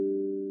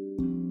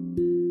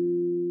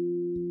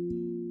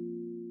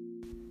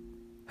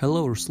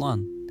Hello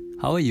Ruslan,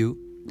 how are you?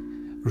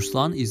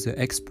 Ruslan is the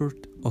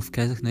expert of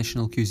Kazakh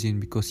national cuisine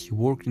because he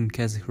worked in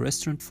Kazakh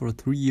restaurant for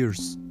 3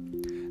 years.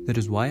 That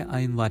is why I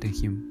invited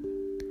him.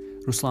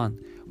 Ruslan,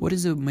 what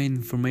is the main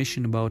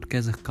information about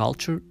Kazakh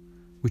culture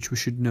which we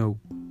should know?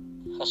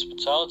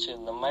 Hospitality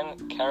is the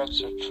main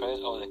character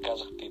trait of the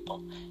Kazakh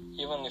people.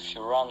 Even if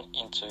you run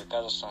into a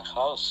Kazakhstan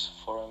house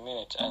for a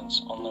minute and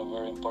on a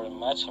very important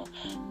matter,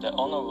 the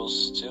owner will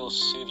still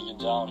sit you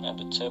down at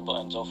the table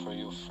and offer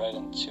you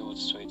fragrant tea with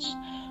sweets.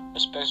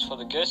 Respect for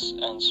the guests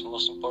and,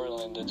 most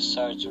importantly, the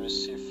desire to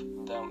receive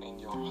them in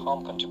your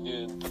home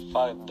contributed to the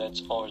fact that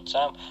over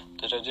time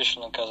the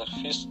traditional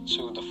Kazakh feast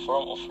took the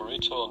form of a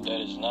ritual that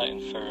is not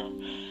inferior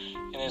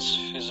in its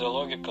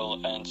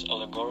physiological and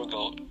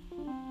allegorical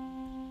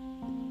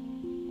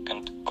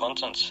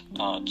content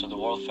to the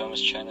world-famous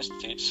Chinese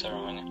tea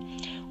ceremony.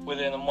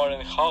 Whether in a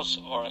modern house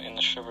or in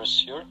a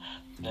chivalrous yurt,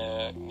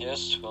 the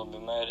guests will be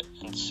met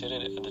and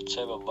seated at the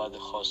table by the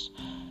host.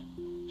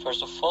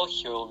 First of all,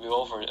 he will be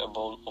offered a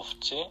bowl of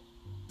tea,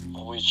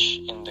 which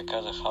in the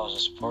Kazakh house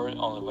is poured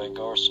only by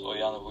girls or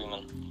young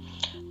women.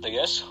 The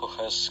guest who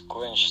has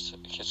quenched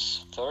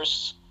his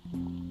thirst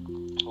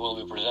will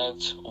be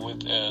presented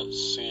with a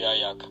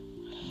siyayak,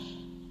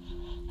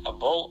 a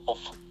bowl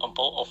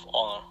of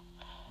honor.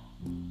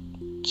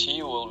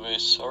 Tea will be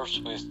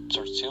served with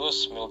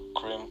tortillas, milk,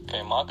 cream,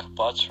 kaymak,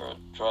 butter,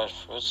 dried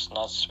fruits,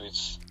 nuts,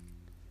 sweets.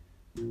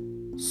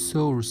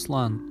 So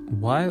Ruslan,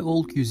 why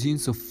all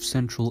cuisines of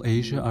Central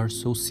Asia are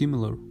so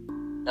similar?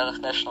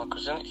 Kazakh national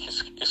cuisine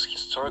is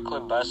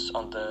historically based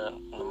on the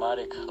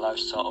nomadic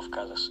lifestyle of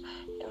Kazakhs.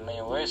 In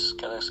many ways,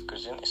 Kazakh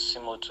cuisine is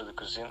similar to the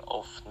cuisine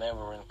of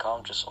neighboring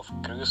countries of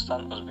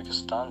Kyrgyzstan,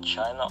 Uzbekistan,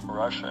 China,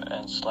 Russia,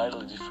 and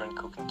slightly different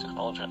cooking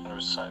technology and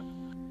recipe.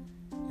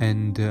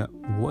 And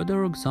what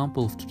are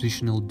examples of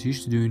traditional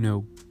dishes do you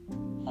know?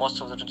 Most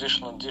of the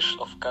traditional dishes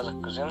of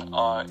Kazakh cuisine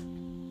are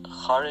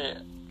curry,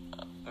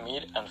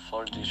 meat and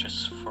flour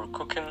dishes. For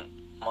cooking,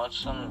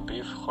 mutton,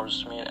 beef,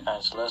 horse meat,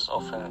 and less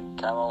often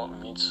camel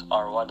meats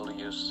are widely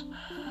used.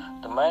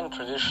 The main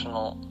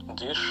traditional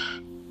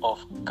dish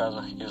of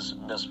Kazakh is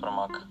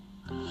besparmak,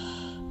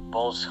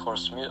 boiled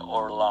horse meat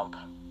or lamb,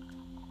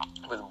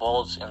 with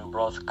balls in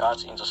broth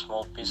cut into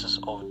small pieces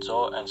of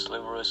dough and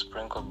slivery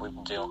sprinkled with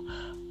dill,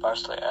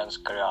 parsley and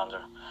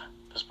coriander.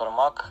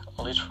 Besparmak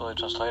literally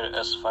translated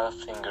as 5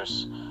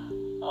 fingers.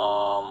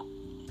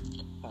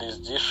 This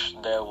dish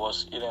that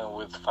was eaten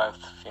with 5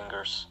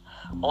 fingers.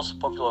 Also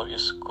popular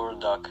is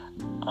kurdak,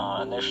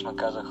 a national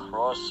Kazakh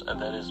roast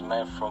that is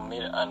made from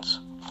meat and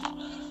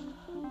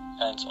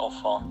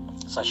offal,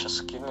 such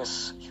as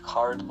kidneys,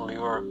 heart,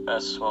 liver,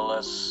 as well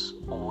as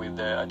with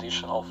the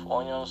addition of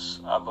onions,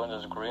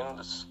 abundant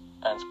greens,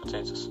 and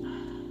potatoes.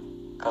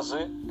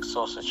 Kazy,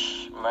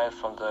 sausage made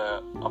from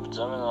the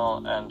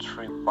abdominal and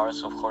 3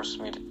 parts of horse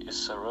meat,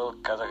 is a real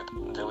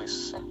Kazakh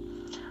delicacy.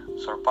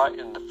 Sorpa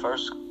is the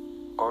first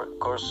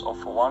course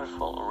of a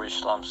wonderful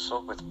rich lamb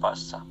soup with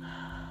pasta.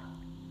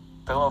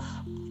 Pilaf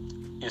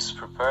is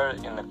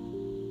prepared in a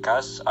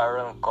cast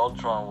iron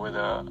cauldron with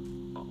a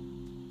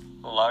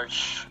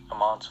large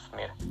amount of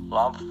meat,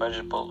 lamb,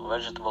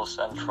 vegetables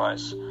and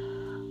rice.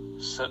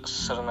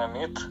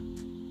 Sirnamit,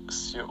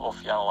 stew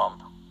of young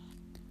lamb.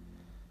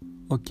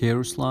 Okay,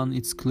 Ruslan,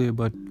 it's clear,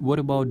 but what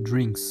about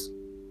drinks?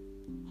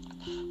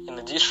 In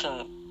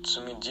addition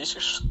to meat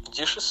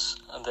dishes,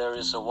 there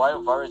is a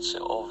wide variety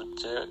of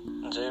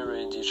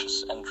dairy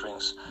dishes and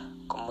drinks.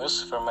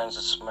 Kumis,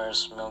 fermented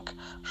mare's milk,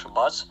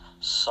 shubat,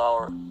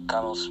 sour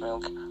camel's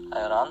milk,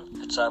 ayran,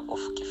 a type of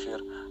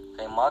kefir,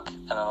 kaymak,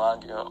 and a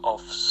lager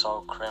of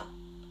sour cream.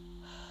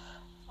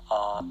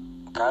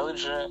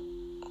 Kailiji,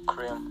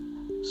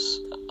 cream,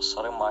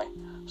 sarımay,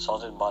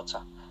 salted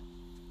butter,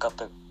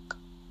 katık,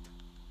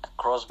 a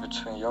cross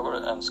between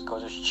yogurt and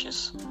cottage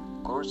cheese,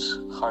 Gurt,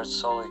 hard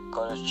solid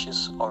cottage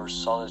cheese or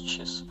solid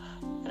cheese,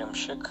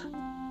 rimshik,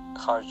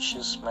 hard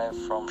cheese made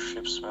from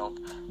sheep's milk,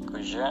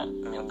 kuja,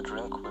 milk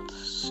drink with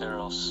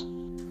cereals.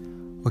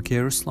 Okay,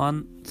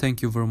 Ruslan,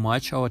 thank you very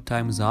much. Our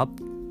time is up.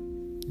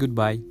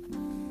 Goodbye.